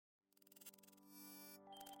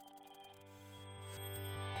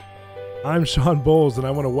I'm Shawn Bolz, and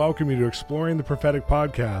I want to welcome you to Exploring the Prophetic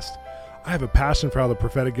podcast. I have a passion for how the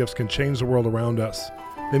prophetic gifts can change the world around us.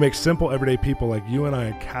 They make simple, everyday people like you and I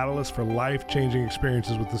a catalyst for life-changing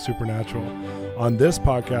experiences with the supernatural. On this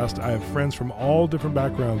podcast, I have friends from all different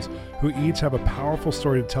backgrounds who each have a powerful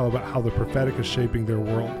story to tell about how the prophetic is shaping their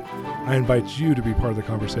world. I invite you to be part of the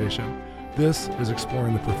conversation. This is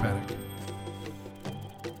Exploring the Prophetic.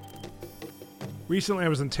 Recently, I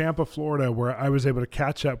was in Tampa, Florida, where I was able to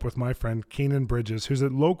catch up with my friend Kynan Bridges, who's a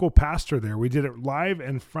local pastor there. We did it live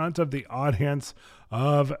in front of the audience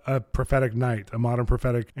of a prophetic night, a modern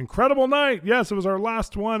prophetic incredible night. Yes, it was our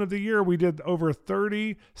last one of the year. We did over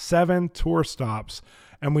 37 tour stops,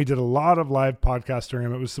 and we did a lot of live podcasts during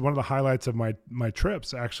them. It was one of the highlights of my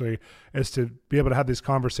trips, actually, is to be able to have these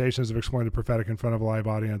conversations of exploring the prophetic in front of a live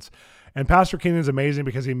audience. And Pastor Kynan is amazing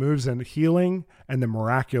because he moves in healing and the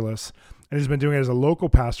miraculous. And he's been doing it as a local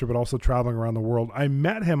pastor, but also traveling around the world. I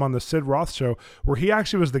met him on the Sid Roth show, where he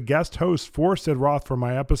actually was the guest host for Sid Roth for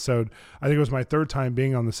my episode. I think it was my third time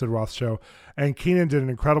being on the Sid Roth show. And Kynan did an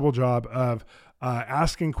incredible job of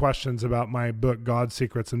asking questions about my book, God's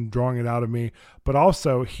Secrets, and drawing it out of me. But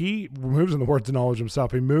also, he moves in the words of knowledge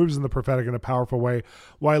himself. He moves in the prophetic in a powerful way.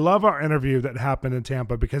 Well, I love our interview that happened in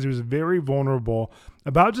Tampa because he was very vulnerable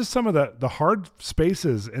about just some of the hard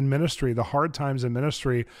spaces in ministry, the hard times in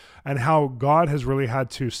ministry, and how God has really had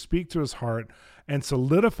to speak to his heart and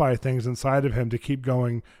solidify things inside of him to keep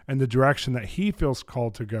going in the direction that he feels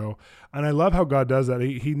called to go. And I love how God does that.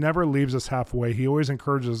 He never leaves us halfway. He always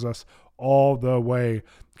encourages us all the way.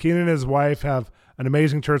 Kynan and his wife have an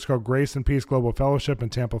amazing church called Grace and Peace Global Fellowship in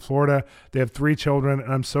Tampa, Florida. They have 3 children,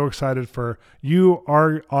 and I'm so excited for you,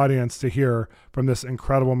 our audience, to hear from this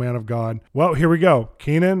incredible man of God. Well, here we go.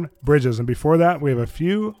 Kynan Bridges. And before that, we have a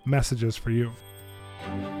few messages for you.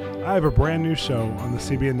 I have a brand new show on the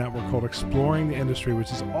CBN network called Exploring the Industry,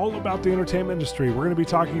 which is all about the entertainment industry. We're going to be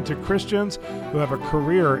talking to Christians who have a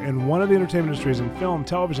career in one of the entertainment industries, in film,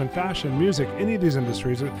 television, fashion, music, any of these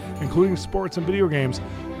industries, including sports and video games.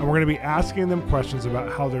 And we're going to be asking them questions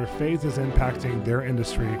about how their faith is impacting their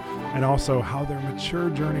industry, and also how their mature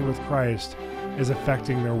journey with Christ is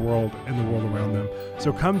affecting their world and the world around them.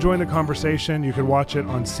 So come join the conversation. You can watch it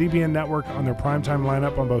on CBN Network on their primetime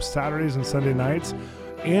lineup on both Saturdays and Sunday nights.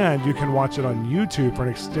 And you can watch it on YouTube for an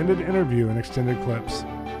extended interview and extended clips.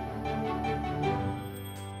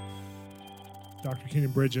 Dr.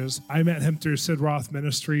 Kynan Bridges. I met him through Sid Roth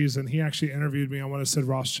Ministries, and he actually interviewed me on one of Sid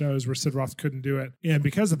Roth's shows where Sid Roth couldn't do it. And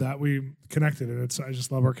because of that, we connected, and I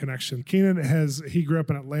just love our connection. Kynan he grew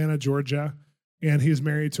up in Atlanta, Georgia, and he's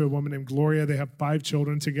married to a woman named Gloria. They have 5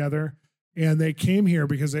 children together, and they came here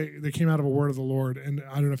because they came out of a word of the Lord. And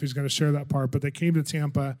I don't know if he's going to share that part, but they came to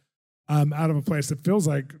Tampa out of a place that feels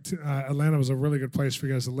like Atlanta was a really good place for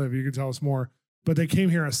you guys to live. You can tell us more. But they came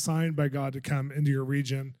here assigned by God to come into your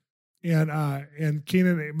region. And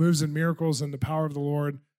Kynan moves in miracles and the power of the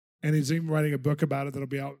Lord. And he's even writing a book about it that'll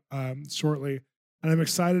be out shortly. And I'm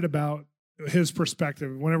excited about his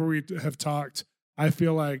perspective. Whenever we have talked, I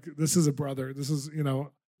feel like this is a brother. This is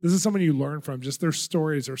someone you learn from. Just their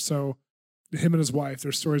stories are so, him and his wife,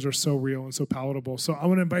 their stories are so real and so palatable. So I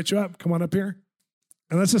want to invite you up. Come on up here.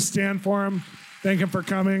 And let's just stand for him. Thank him for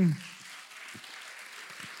coming.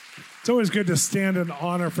 It's always good to stand in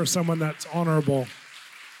honor for someone that's honorable.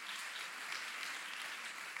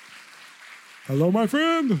 Hello, my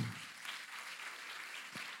friend.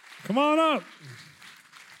 Come on up.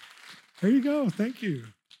 There you go. Thank you.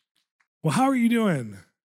 Well, how are you doing?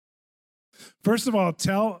 First of all,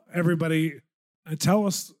 tell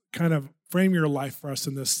us kind of frame your life for us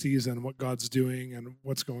in this season, what God's doing and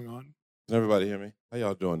what's going on. Can everybody hear me? How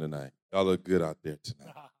y'all doing tonight? Y'all look good out there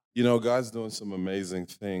tonight. You know, God's doing some amazing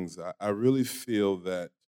things. I really feel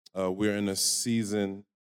that we're in a season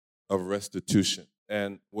of restitution.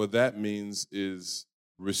 And what that means is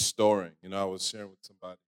restoring. You know, I was sharing with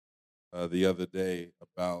somebody the other day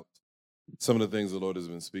about some of the things the Lord has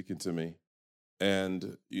been speaking to me.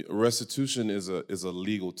 And restitution is a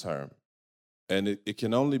legal term. And it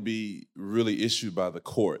can only be really issued by the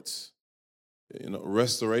courts. You know,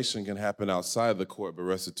 restoration can happen outside the court, but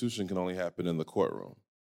restitution can only happen in the courtroom.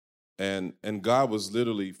 And God was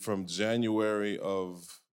literally, from January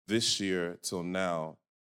of this year till now,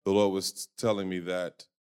 the Lord was telling me that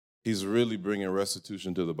he's really bringing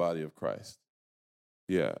restitution to the body of Christ.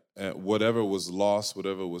 Yeah, and whatever was lost,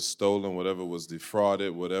 whatever was stolen, whatever was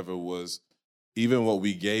defrauded, whatever was, even what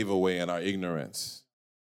we gave away in our ignorance,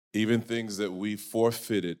 even things that we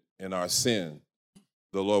forfeited in our sin,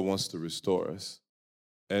 the Lord wants to restore us.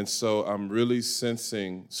 And so I'm really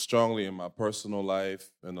sensing strongly in my personal life,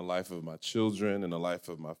 in the life of my children, in the life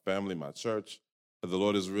of my family, my church, that the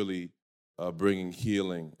Lord is really bringing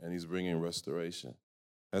healing, and he's bringing restoration.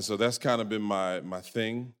 And so that's kind of been my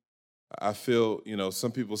thing. I feel,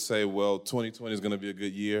 some people say, well, 2020 is going to be a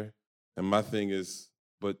good year. And my thing is,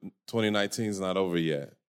 but 2019 is not over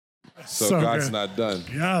yet. So God's good. not done.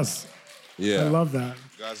 Yes. Yeah. I love that.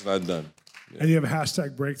 God's not done. Yeah. And you have a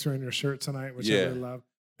hashtag breakthrough on your shirt tonight, which I really love.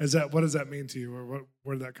 What does that mean to you? Or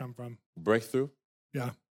where did that come from? Breakthrough? Yeah.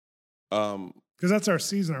 Because that's our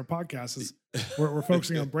season, our podcast is we're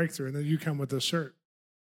focusing on breakthrough, and then you come with this shirt.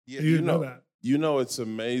 Yeah, you didn't know that. It's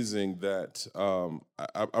amazing that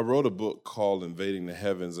I wrote a book called Invading the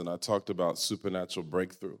Heavens, and I talked about supernatural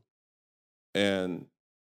breakthrough. And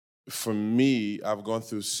for me, I've gone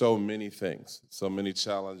through so many things, so many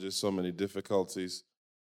challenges, so many difficulties.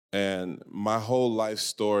 And my whole life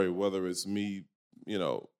story, whether it's me,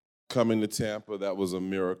 coming to Tampa, that was a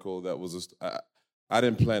miracle. I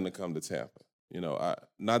didn't plan to come to Tampa.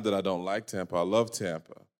 Not that I don't like Tampa, I love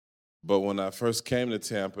Tampa. But when I first came to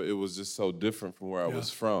Tampa, it was just so different from where I was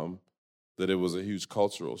from that it was a huge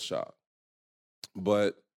cultural shock.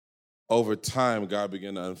 But over time, God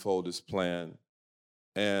began to unfold his plan.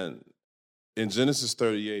 And in Genesis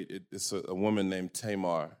 38, it's a woman named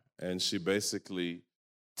Tamar. And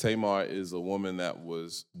Tamar is a woman that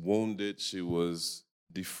was wounded. She was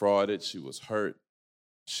defrauded. She was hurt.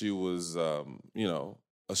 She was,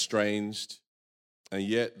 estranged. And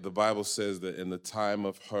yet the Bible says that in the time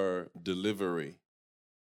of her delivery,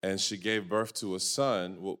 and she gave birth to a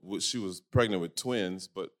son, she was pregnant with twins,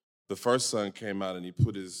 but the first son came out and he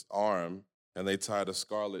put his arm, and they tied a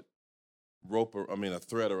scarlet a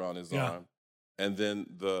thread around his arm. And then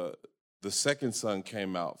the second son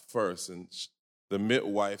came out first, and the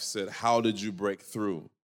midwife said, "How did you break through?"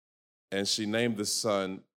 And she named the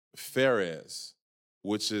son Pharez,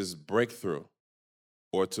 which is breakthrough,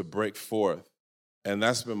 or to break forth. And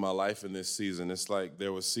that's been my life in this season. It's like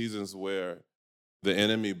there were seasons where the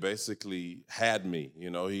enemy basically had me.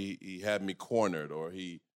 He had me cornered, or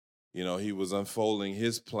he was unfolding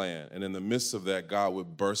his plan. And in the midst of that, God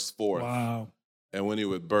would burst forth. Wow. And when he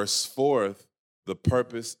would burst forth, the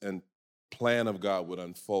purpose and plan of God would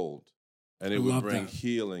unfold. And it would bring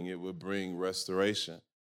healing. It would bring restoration.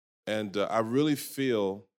 And I really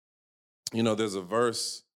feel, there's a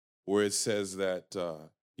verse where it says that,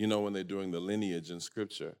 when they're doing the lineage in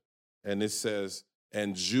Scripture, and it says,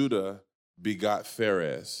 and Judah begot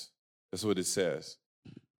Pharez. That's what it says.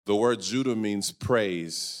 The word Judah means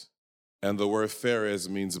praise, and the word Pharez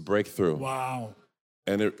means breakthrough. Wow.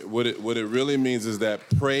 And what it really means is that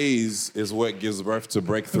praise is what gives birth to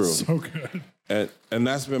breakthrough. That's so good. And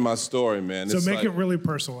that's been my story, man. So make it really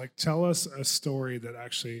personal. Like, tell us a story that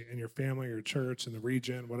actually in your family, your church, in the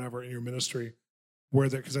region, whatever, in your ministry,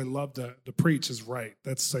 because I love the preach is right.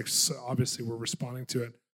 That's like, so obviously we're responding to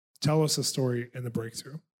it. Tell us a story in the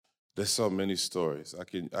breakthrough. There's so many stories. I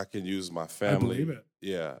can use my family. I believe it.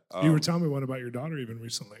 Yeah. You were telling me one about your daughter even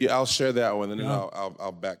recently. Yeah, I'll share that one, and then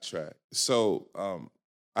I'll backtrack. So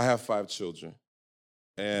I have 5 children,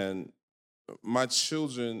 and my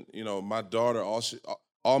children, my daughter,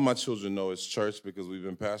 all my children know is church because we've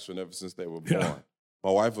been pastoring ever since they were born. Yeah. My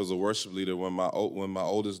wife was a worship leader when my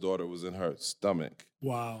oldest daughter was in her stomach.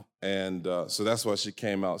 Wow. And so that's why she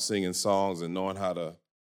came out singing songs and knowing how to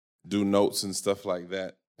do notes and stuff like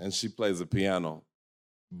that. And she plays the piano.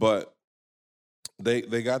 But they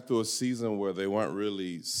got through a season where they weren't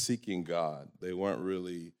really seeking God. They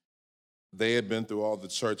had been through all the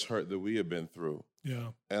church hurt that we had been through. Yeah.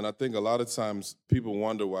 And I think a lot of times people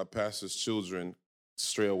wonder why pastors' children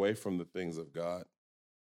stray away from the things of God.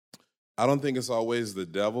 I don't think it's always the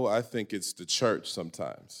devil. I think it's the church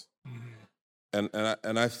sometimes. Mm-hmm.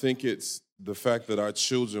 And I think it's the fact that our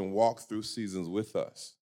children walk through seasons with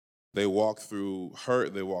us. They walk through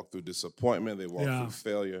hurt, they walk through disappointment, they walk through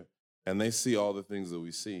failure, and they see all the things that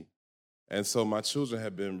we see. And so my children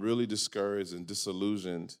have been really discouraged and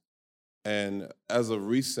disillusioned. And as a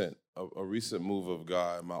recent move of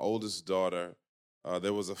God, my oldest daughter,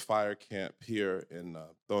 there was a fire camp here in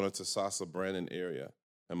Thona-Tasasa, Brandon area,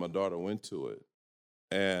 and my daughter went to it.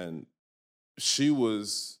 And she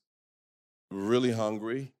was really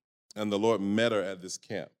hungry, and the Lord met her at this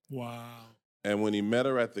camp. Wow. And when he met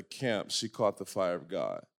her at the camp, she caught the fire of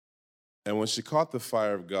God. And when she caught the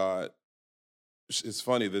fire of God, it's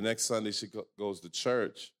funny, the next Sunday she goes to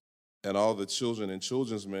church, and all the children in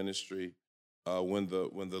children's ministry, when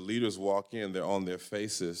the leaders walk in, they're on their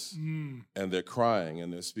faces, and they're crying,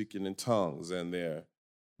 and they're speaking in tongues, and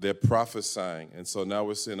they're prophesying. And so now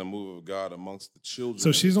we're seeing a move of God amongst the children.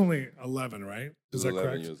 So she's only 11, right? Is that 11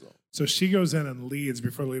 correct? years old. So she goes in and leads,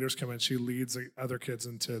 before the leaders come in, she leads the other kids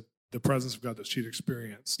into the presence of God that she'd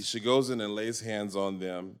experienced. She goes in and lays hands on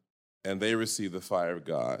them, and they receive the fire of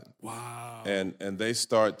God. Wow. And they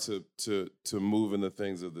start to move in the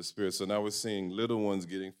things of the Spirit. So now we're seeing little ones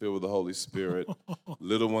getting filled with the Holy Spirit.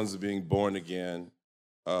 Little ones are being born again.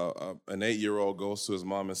 An 8-year-old goes to his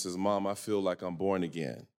mom and says, "Mom, I feel like I'm born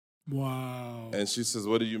again." Wow. And she says,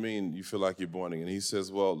 "What do you mean you feel like you're born again?" He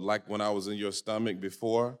says, "Well, like when I was in your stomach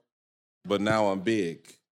before, but now I'm big,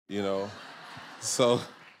 you know?" So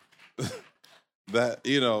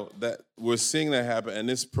that we're seeing that happen, and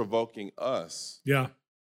it's provoking us. Yeah.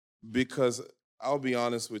 Because I'll be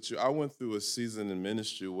honest with you, I went through a season in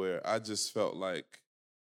ministry where I just felt like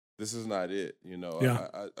this is not it, you know.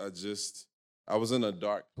 Yeah. I was in a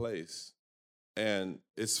dark place. And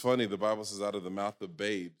it's funny, the Bible says out of the mouth of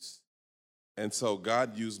babes. And so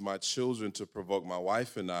God used my children to provoke my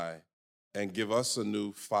wife and I and give us a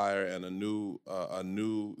new fire and a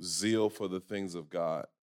new zeal for the things of God.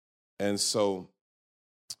 And so,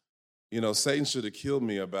 you know, Satan should have killed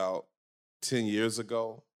me about 10 years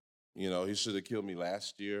ago. You know, he should have killed me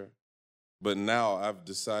last year. But now I've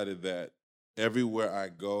decided that everywhere I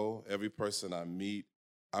go, every person I meet,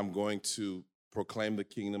 I'm going to proclaim the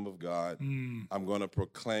kingdom of God. I'm going to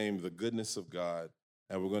proclaim the goodness of God,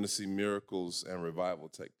 and we're going to see miracles and revival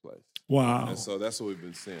take place. Wow. And so that's what we've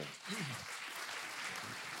been seeing.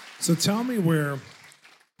 So tell me where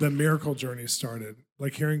the miracle journey started,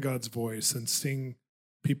 like hearing God's voice and seeing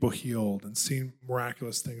people healed and seeing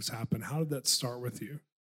miraculous things happen. How did that start with you?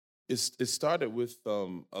 It started with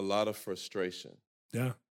a lot of frustration.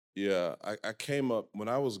 Yeah. Yeah, I came up, when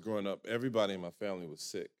I was growing up, everybody in my family was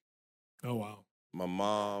sick. Oh, wow. My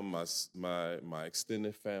mom, my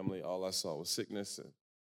extended family, all I saw was sickness.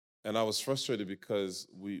 And I was frustrated because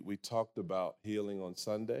we talked about healing on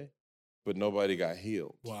Sunday, but nobody got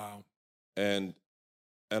healed. Wow. And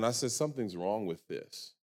I said, something's wrong with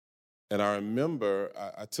this. And I remember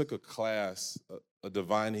I took a class, a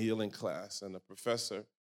divine healing class, and the professor,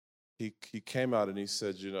 he came out and he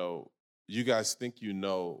said, you know, you guys think you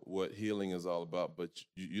know what healing is all about, but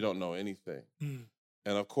you don't know anything.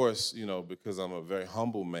 And of course, you know, because I'm a very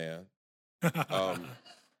humble man,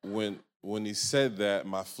 when he said that,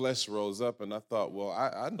 my flesh rose up, and I thought, well,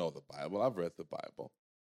 I know the Bible. I've read the Bible.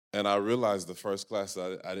 And I realized the first class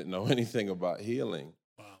I didn't know anything about healing.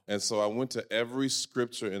 Wow. And so I went to every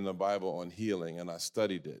scripture in the Bible on healing, and I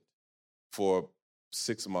studied it for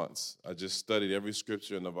 6 months. I just studied every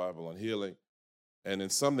scripture in the Bible on healing. And then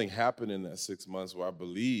something happened in that 6 months where I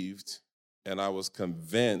believed and I was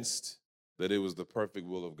convinced that it was the perfect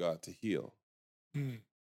will of God to heal.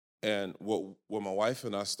 And what my wife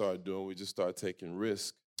and I started doing, we just started taking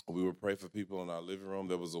risks. We would pray for people in our living room.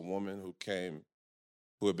 There was a woman who came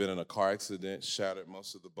who had been in a car accident, shattered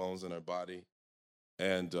most of the bones in her body.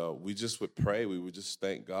 And we just would pray. We would just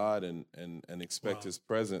thank God and expect His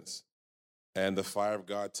presence. And the fire of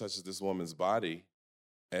God touches this woman's body,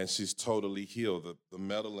 and she's totally healed. The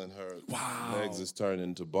metal in her legs is turned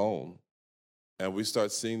into bone. And we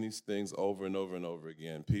start seeing these things over and over and over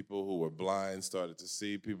again. People who were blind started to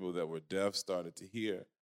see. People that were deaf started to hear.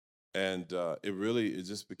 And it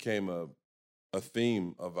just became a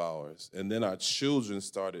theme of ours. And then our children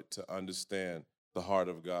started to understand the heart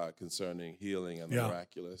of God concerning healing and the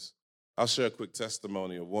miraculous. I'll share a quick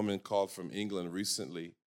testimony. A woman called from England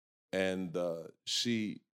recently, and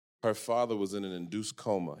her father was in an induced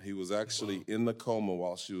coma. He was actually in the coma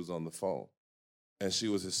while she was on the phone. And she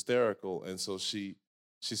was hysterical. And so she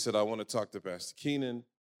said, I want to talk to Pastor Kynan.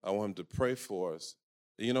 I want him to pray for us.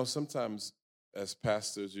 And, you know, sometimes as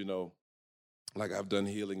pastors, you know, like I've done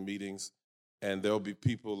healing meetings, and there'll be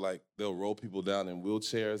people they'll roll people down in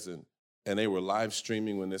wheelchairs, and they were live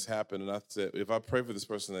streaming when this happened. And I said, if I pray for this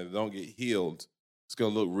person and they don't get healed, it's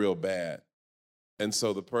going to look real bad. And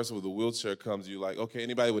so the person with the wheelchair comes, you like, okay,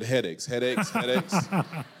 anybody with headaches? And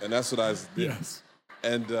that's what I did. Yes.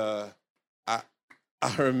 And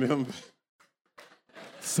I remember.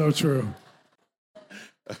 So true.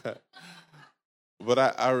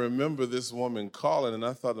 But I remember this woman calling, and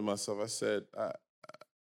I thought to myself, I said, I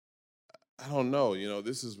don't know, you know,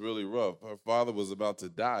 this is really rough. Her father was about to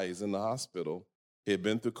die. He's in the hospital. He had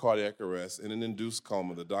been through cardiac arrest in an induced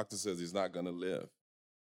coma. The doctor says he's not going to live.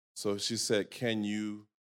 So she said, can you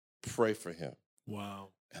pray for him? Wow.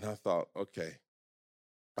 And I thought, okay.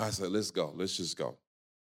 I said, let's go. Let's just go.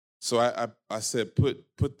 So I said,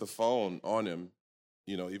 put the phone on him,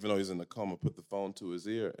 you know, even though he's in the coma, put the phone to his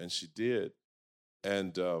ear. And she did.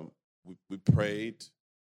 And we prayed.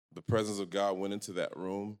 The presence of God went into that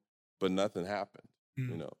room, but nothing happened.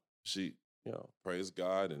 You know, she, you know, praise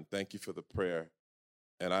God and thank you for the prayer.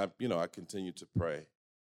 And I continued to pray.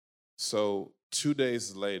 So 2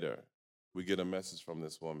 days later, we get a message from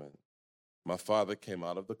this woman. My father came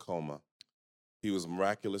out of the coma. He was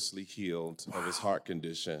miraculously healed of his heart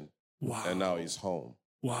condition. Wow. And now he's home.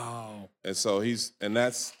 Wow. And so he's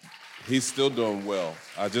still doing well.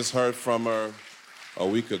 I just heard from her a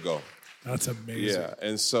week ago. That's amazing. Yeah.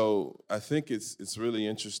 And so I think it's really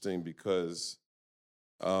interesting because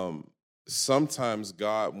sometimes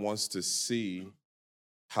God wants to see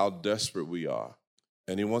how desperate we are.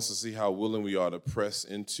 And he wants to see how willing we are to press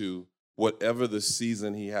into whatever the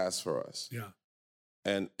season he has for us. Yeah.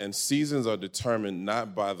 And seasons are determined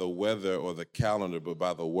not by the weather or the calendar, but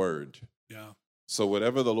by the word. Yeah. So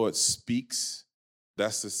whatever the Lord speaks,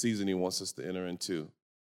 that's the season he wants us to enter into.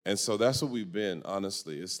 And so that's what we've been,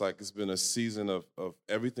 honestly. It's like it's been a season of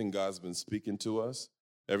everything God's been speaking to us,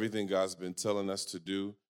 everything God's been telling us to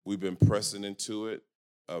do. We've been pressing into it.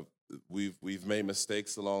 We've made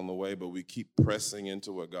mistakes along the way, but we keep pressing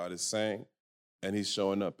into what God is saying, and he's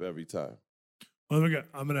showing up every time. Well,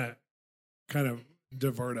 I'm going to kind of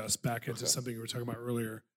divert us back into something you were talking about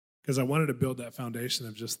earlier, because I wanted to build that foundation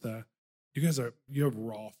of just you have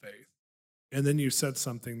raw faith. And then you said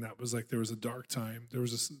something that was like there was a dark time. There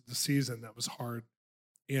was the season that was hard.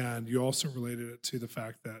 And you also related it to the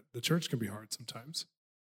fact that the church can be hard sometimes.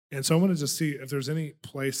 And so I wanted to see if there's any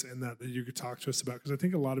place in that you could talk to us about, because I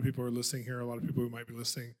think a lot of people are listening here, a lot of people who might be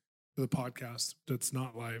listening to the podcast that's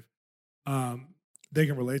not live, they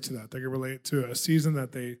can relate to that. They can relate to a season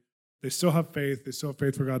that they still have faith. They still have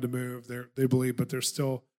faith for God to move. They believe, but there's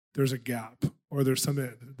a gap or there's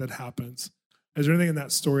something that happens. Is there anything in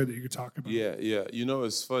that story that you could talk about? Yeah. You know,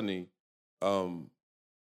 it's funny.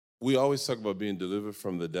 We always talk about being delivered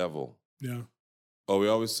from the devil. Yeah. Or we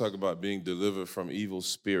always talk about being delivered from evil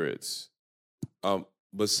spirits.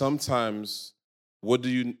 But sometimes, what do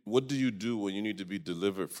you do when you need to be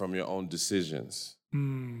delivered from your own decisions?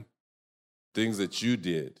 Things that you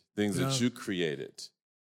did, things that you created,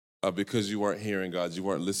 because you weren't hearing God, you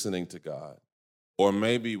weren't listening to God, or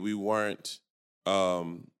maybe we weren't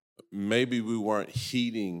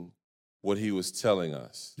heeding what he was telling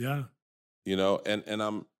us. Yeah. You know, and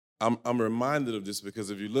I'm reminded of this because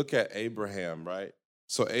if you look at Abraham, right?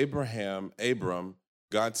 So Abram,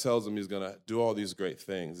 God tells him he's going to do all these great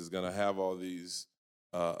things. He's going to have all these,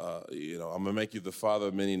 I'm going to make you the father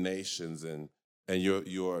of many nations, and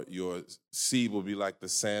your seed will be like the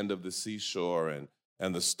sand of the seashore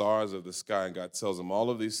and the stars of the sky. And God tells him all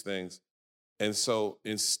of these things. And so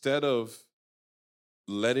instead of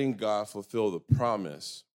letting God fulfill the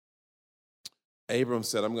promise, Abram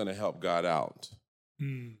said, I'm going to help God out.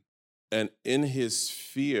 And in his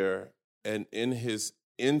fear and in his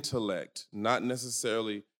intellect, not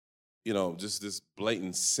necessarily, just this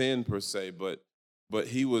blatant sin per se, but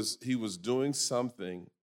he was doing something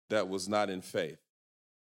that was not in faith.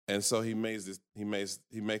 And so he makes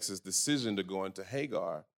this decision to go into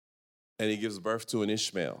Hagar, and he gives birth to an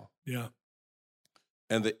Ishmael. Yeah.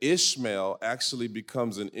 And the Ishmael actually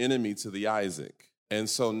becomes an enemy to the Isaac. And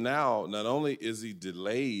so now, not only is he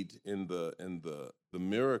delayed in the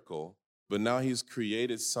miracle, but now he's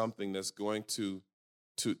created something that's going to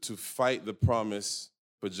fight the promise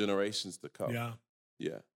for generations to come. Yeah.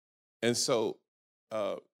 Yeah. And so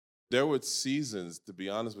there were seasons, to be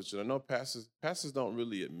honest with you. I know pastors don't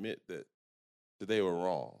really admit that they were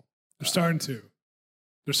wrong. They're starting to.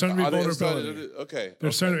 There's starting to be vulnerability. Okay.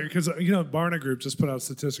 They're starting because Barna Group just put out a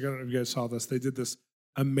statistic. I don't know if you guys saw this. They did this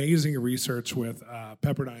amazing research with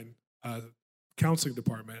Pepperdine Counseling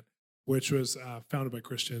Department, which was founded by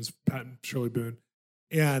Christians, Pat and Shirley Boone,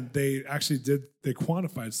 and they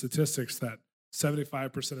quantified statistics that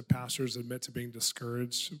 75% of pastors admit to being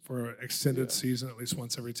discouraged for an extended season, at least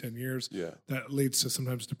once every 10 years. Yeah. That leads to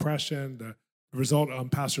sometimes depression. The result on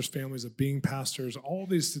pastors' families of being pastors, all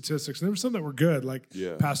these statistics. And there were some that were good, like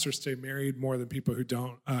pastors stay married more than people who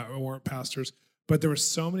don't or weren't pastors. But there were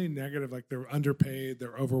so many negative, like they're underpaid,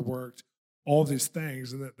 they're overworked, all these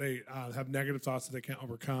things, and that they have negative thoughts that they can't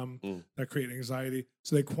overcome that create anxiety.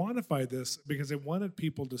 So they quantified this because they wanted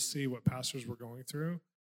people to see what pastors were going through.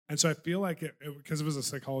 And so I feel like because it was a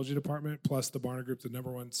psychology department plus the Barna Group, the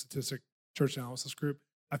number one statistic church analysis group,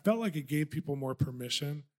 I felt like it gave people more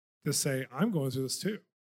permission to say, I'm going through this too.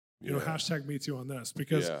 Hashtag me too on this.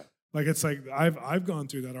 Because like it's like I've gone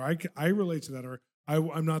through that, or I relate to that, or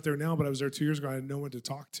I'm not there now, but I was there 2 years ago. I had no one to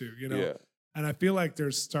talk to, Yeah. And I feel like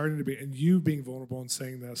there's starting to be, and you being vulnerable and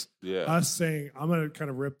saying this, us saying, I'm going to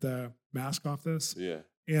kind of rip the mask off this. Yeah.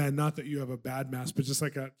 And not that you have a bad mask, but just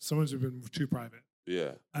like someone's been too private.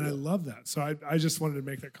 Yeah. And I love that. So I just wanted to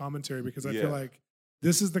make that commentary because I feel like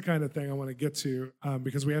this is the kind of thing I want to get to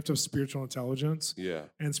because we have to have spiritual intelligence. Yeah.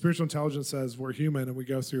 And spiritual intelligence says we're human and we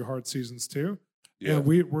go through hard seasons too. Yeah. And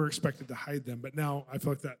we're expected to hide them. But now I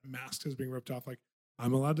feel like that mask is being ripped off. Like,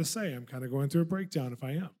 I'm allowed to say I'm kind of going through a breakdown if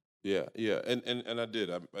I am. Yeah, and I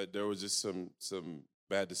did. There was just some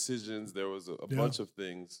bad decisions. There was a bunch of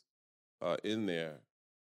things in there,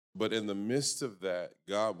 but in the midst of that,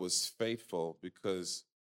 God was faithful, because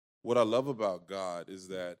what I love about God is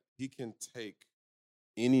that He can take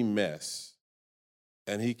any mess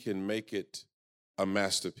and He can make it a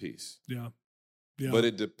masterpiece. Yeah. But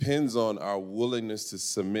it depends on our willingness to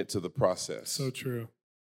submit to the process. So true.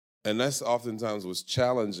 And that's oftentimes what's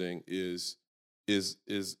challenging is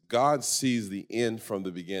God sees the end from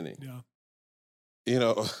the beginning. Yeah. You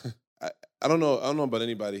know, I don't know about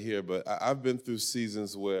anybody here, but I've been through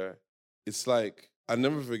seasons where it's like, I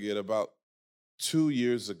never forget, about 2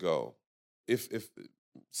 years ago, if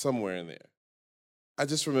somewhere in there, I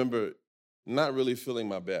just remember not really feeling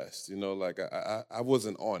my best. You know, like I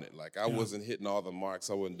wasn't on it. Like I wasn't hitting all the marks.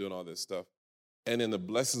 I wasn't doing all this stuff. And then the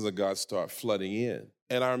blessings of God start flooding in.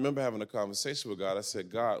 And I remember having a conversation with God. I said,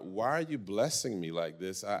 God, why are you blessing me like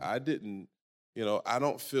this? I didn't, you know, I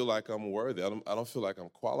don't feel like I'm worthy. I don't feel like I'm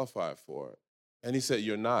qualified for it. And He said,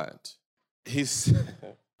 you're not. He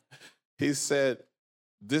said,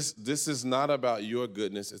 this is not about your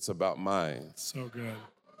goodness. It's about mine. So good.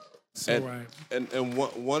 So right. And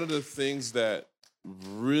one of the things that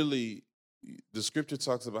really, the scripture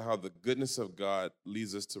talks about how the goodness of God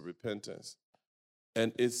leads us to repentance.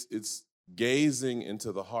 And it's gazing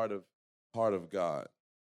into the heart of God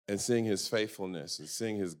and seeing His faithfulness and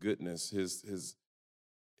seeing His goodness.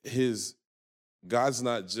 His God's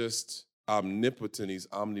not just omnipotent, He's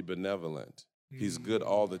omnibenevolent. He's good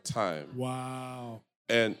all the time. Wow.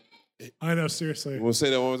 And I know, seriously. We'll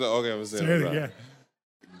say that one more time. Okay, we'll say it again.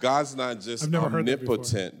 God's not just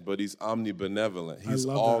omnipotent, but He's omnibenevolent. He's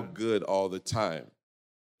all good all the time.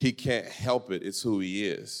 He can't help it. It's who He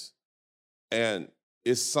is. And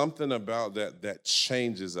it's something about that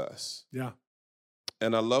changes us. Yeah.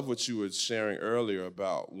 And I love what you were sharing earlier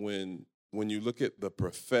about when you look at the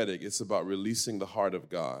prophetic, it's about releasing the heart of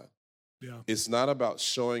God. Yeah. It's not about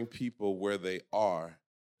showing people where they are.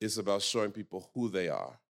 It's about showing people who they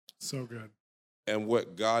are. So good. And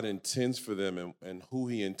what God intends for them and who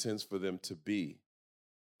He intends for them to be.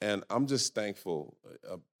 And I'm just thankful,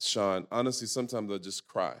 Shawn. Honestly, sometimes I just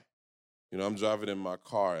cry. You know, I'm driving in my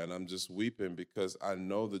car and I'm just weeping because I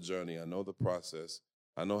know the journey. I know the process.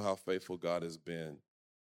 I know how faithful God has been.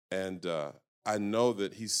 And I know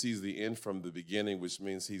that He sees the end from the beginning, which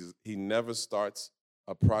means He never starts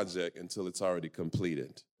a project until it's already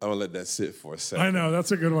completed. I'm going to let that sit for a second. I know.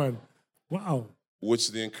 That's a good one. Wow.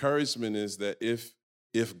 Which the encouragement is that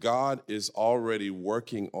if God is already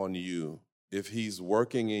working on you, if He's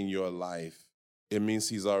working in your life, it means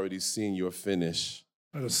He's already seen your finish.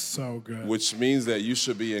 That is so good. Which means that you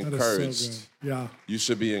should be encouraged. That is so good. Yeah. You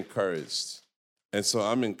should be encouraged. And so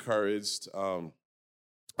I'm encouraged.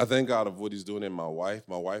 I thank God of what He's doing in my wife.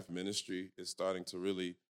 My wife ministry is starting to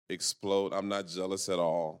really explode. I'm not jealous at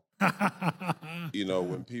all. You know,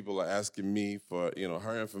 when people are asking me for, you know,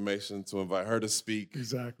 her information to invite her to speak.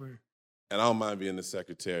 Exactly. And I don't mind being the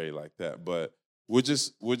secretary like that. But we're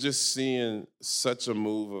just seeing such a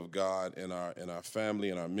move of God in our family,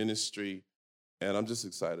 in our ministry. And I'm just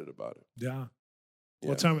excited about it. Yeah.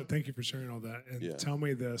 Well, thank you for sharing all that. And tell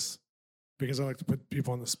me this, because I like to put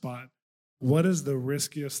people on the spot. What is the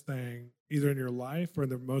riskiest thing, either in your life or in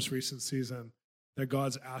the most recent season, that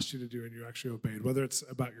God's asked you to do and you actually obeyed? Whether it's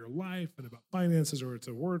about your life and about finances, or it's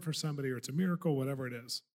a word for somebody, or it's a miracle, whatever it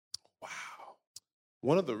is. Wow.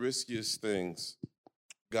 One of the riskiest things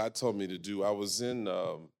God told me to do, I was in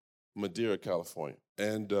Madeira, California,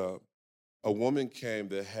 and a woman came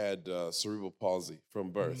that had cerebral palsy from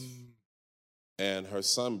birth. And her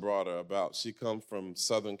son brought her about. She come from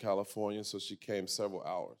Southern California, so she came several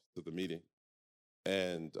hours to the meeting.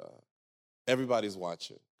 And everybody's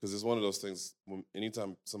watching, because it's one of those things,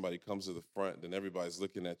 anytime somebody comes to the front, then everybody's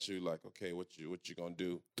looking at you like, okay, what you going to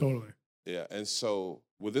do? Totally. Yeah, and so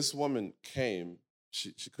when this woman came,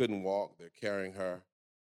 she couldn't walk. They're carrying her.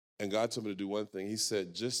 And God told me to do one thing. He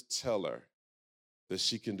said, just tell her that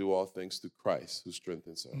she can do all things through Christ who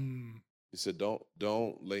strengthens her. He said,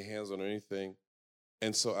 don't lay hands on her or anything.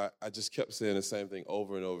 And so I just kept saying the same thing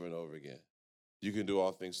over and over and over again. You can do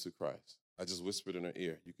all things through Christ. I just whispered in her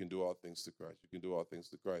ear, you can do all things through Christ. You can do all things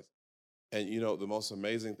through Christ. And, you know, the most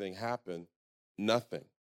amazing thing happened, nothing.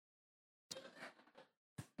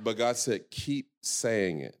 But God said, keep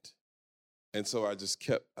saying it. And so I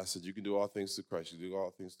said, you can do all things through Christ. You can do all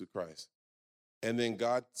things through Christ. And then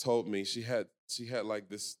God told me she had like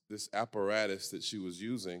this apparatus that she was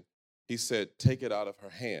using. He said, take it out of her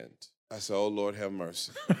hand. I said, oh, Lord, have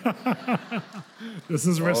mercy. This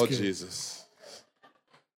is risky. Oh, Jesus.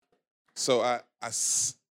 So I'm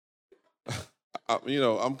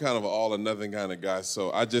kind of an all or nothing kind of guy,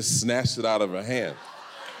 so I just snatched it out of her hand.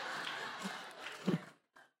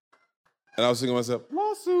 And I was thinking to myself,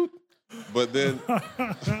 lawsuit. But then,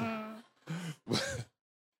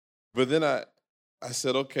 I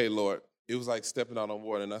said, okay, Lord. It was like stepping out on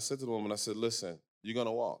water. And I said to the woman, I said, listen, you're going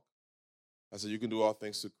to walk. I said, you can do all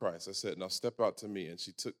things through Christ. I said, now step out to me. And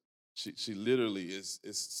she literally is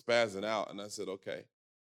spazzing out. And I said, okay.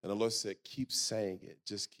 And the Lord said, keep saying it.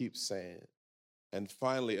 Just keep saying it. And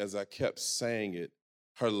finally, as I kept saying it,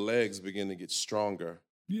 her legs began to get stronger.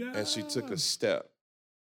 Yeah. And she took a step.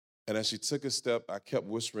 And as she took a step, I kept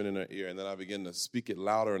whispering in her ear. And then I began to speak it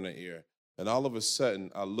louder in her ear. And all of a sudden,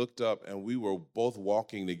 I looked up, and we were both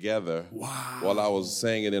walking together while I was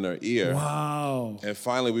saying it in her ear. Wow. And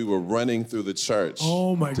finally, we were running through the church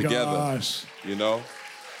together, gosh.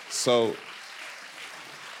 So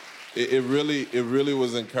it really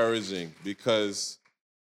was encouraging because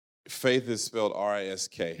faith is spelled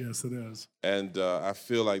R-I-S-K. Yes, it is. And I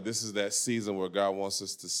feel like this is that season where God wants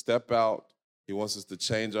us to step out. He wants us to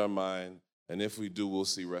change our mind. And if we do, we'll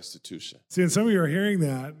see restitution. See, and some of you are hearing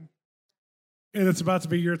that. And it's about to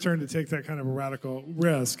be your turn to take that kind of a radical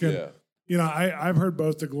risk. And, I've heard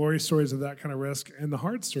both the glory stories of that kind of risk and the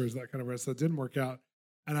hard stories of that kind of risk that didn't work out.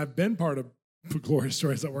 And I've been part of glory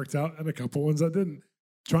stories that worked out and a couple ones that didn't.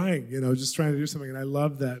 Just trying to do something. And I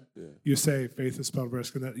love that you say faith is spelled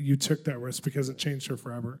risk and that you took that risk because it changed her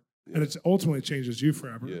forever. Yeah. And it ultimately changes you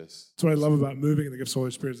forever. Yes. That's what I love about moving in the gifts of the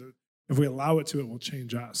Holy Spirit. Is that if we allow it to, it will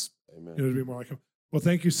change us. Amen. To be more like him. Well,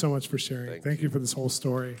 thank you so much for sharing. Thank you for this whole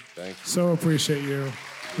story. Thank you. So appreciate you.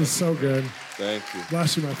 It's so good. Thank you.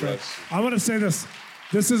 Bless you, my friend. I want to say this.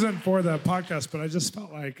 This isn't for the podcast, but I just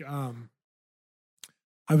felt like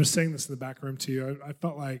I was saying this in the back room to you. I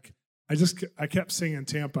felt like I kept seeing in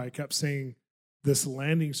Tampa, I kept seeing this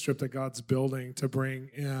landing strip that God's building to bring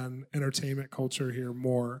in entertainment culture here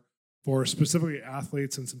more for specifically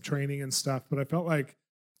athletes and some training and stuff. But I felt like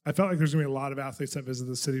there's going to be a lot of athletes that visit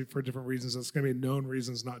the city for different reasons. It's going to be known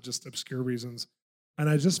reasons, not just obscure reasons. And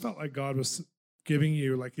I just felt like God was giving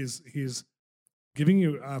you, like he's giving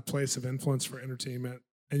you a place of influence for entertainment.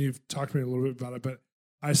 And you've talked to me a little bit about it, but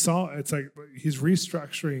I saw it's like he's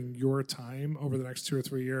restructuring your time over the next 2 or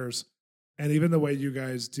 3 years. And even the way you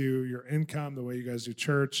guys do your income, the way you guys do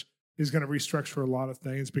church, he's going to restructure a lot of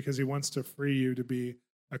things because he wants to free you to be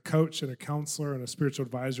a coach and a counselor and a spiritual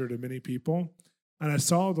advisor to many people. And I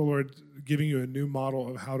saw the Lord giving you a new model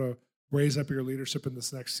of how to raise up your leadership in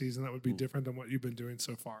this next season that would be different than what you've been doing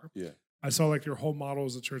so far. Yeah. I saw like your whole model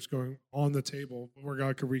as a church going on the table where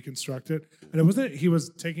God could reconstruct it. And it wasn't he was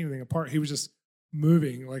taking anything apart. He was just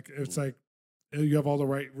moving. Like it's like you have all the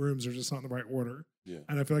right rooms, they're just not in the right order. Yeah.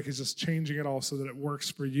 And I feel like he's just changing it all so that it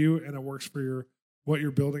works for you and it works for what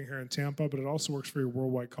you're building here in Tampa, but it also works for your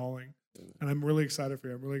worldwide calling. And I'm really excited for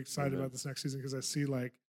you. I'm really excited about this next season because I see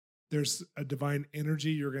like there's a divine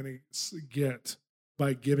energy you're going to get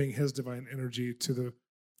by giving his divine energy to the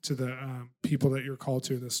people that you're called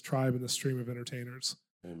to in this tribe and the stream of entertainers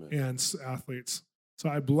and athletes. So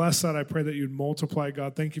I bless that. I pray that you'd multiply,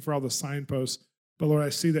 God. Thank you for all the signposts. But Lord, I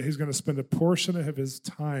see that he's going to spend a portion of his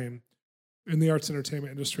time in the arts and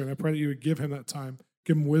entertainment industry. And I pray that you would give him that time,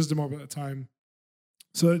 give him wisdom over that time.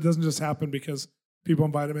 So that it doesn't just happen because people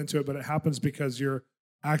invite him into it, but it happens because you're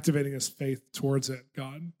activating his faith towards it,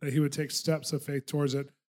 God. That he would take steps of faith towards it,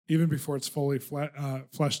 even before it's fully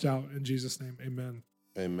fleshed out. In Jesus' name, amen.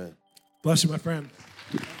 Amen. Bless you, my friend.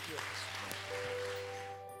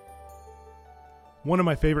 One of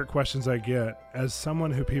my favorite questions I get as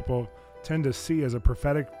someone who people tend to see as a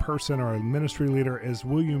prophetic person or a ministry leader is,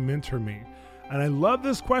 will you mentor me? And I love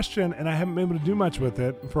this question, and I haven't been able to do much with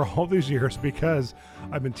it for all these years because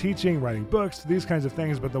I've been teaching, writing books, these kinds of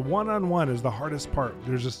things, but the one-on-one is the hardest part.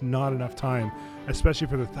 There's just not enough time, especially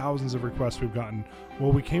for the thousands of requests we've gotten.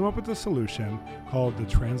 Well, we came up with a solution called the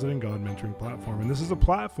Translating God Mentoring Platform, and this is a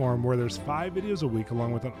platform where there's 5 videos a week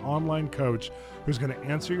along with an online coach who's going to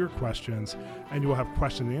answer your questions, and you will have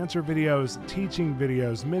question and answer videos, teaching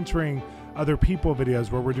videos, mentoring other people videos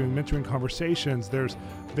where we're doing mentoring conversations. There's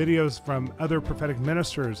videos from other prophetic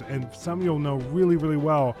ministers, and some you'll know really, really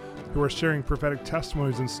well who are sharing prophetic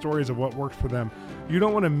testimonies and stories of what worked for them. You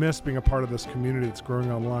don't want to miss being a part of this community that's growing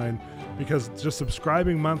online, because just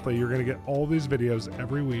subscribing monthly, you're going to get all these videos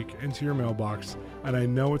every week into your mailbox. And I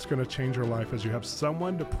know it's going to change your life as you have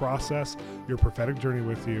someone to process your prophetic journey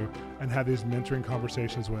with you and have these mentoring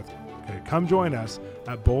conversations with. Okay, come join us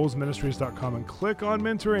at bolzministries.com and click on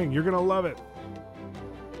mentoring. You're going to love it.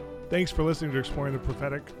 Thanks for listening to Exploring the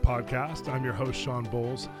Prophetic podcast. I'm your host, Shawn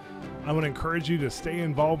Bolz. I want to encourage you to stay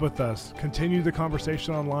involved with us. Continue the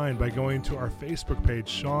conversation online by going to our Facebook page.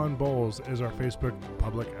 Shawn Bolz is our Facebook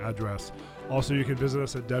public address. Also, you can visit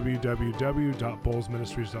us at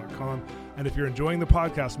www.bolzministries.com. And if you're enjoying the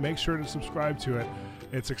podcast, make sure to subscribe to it.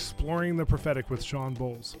 It's Exploring the Prophetic with Shawn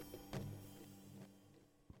Bolz.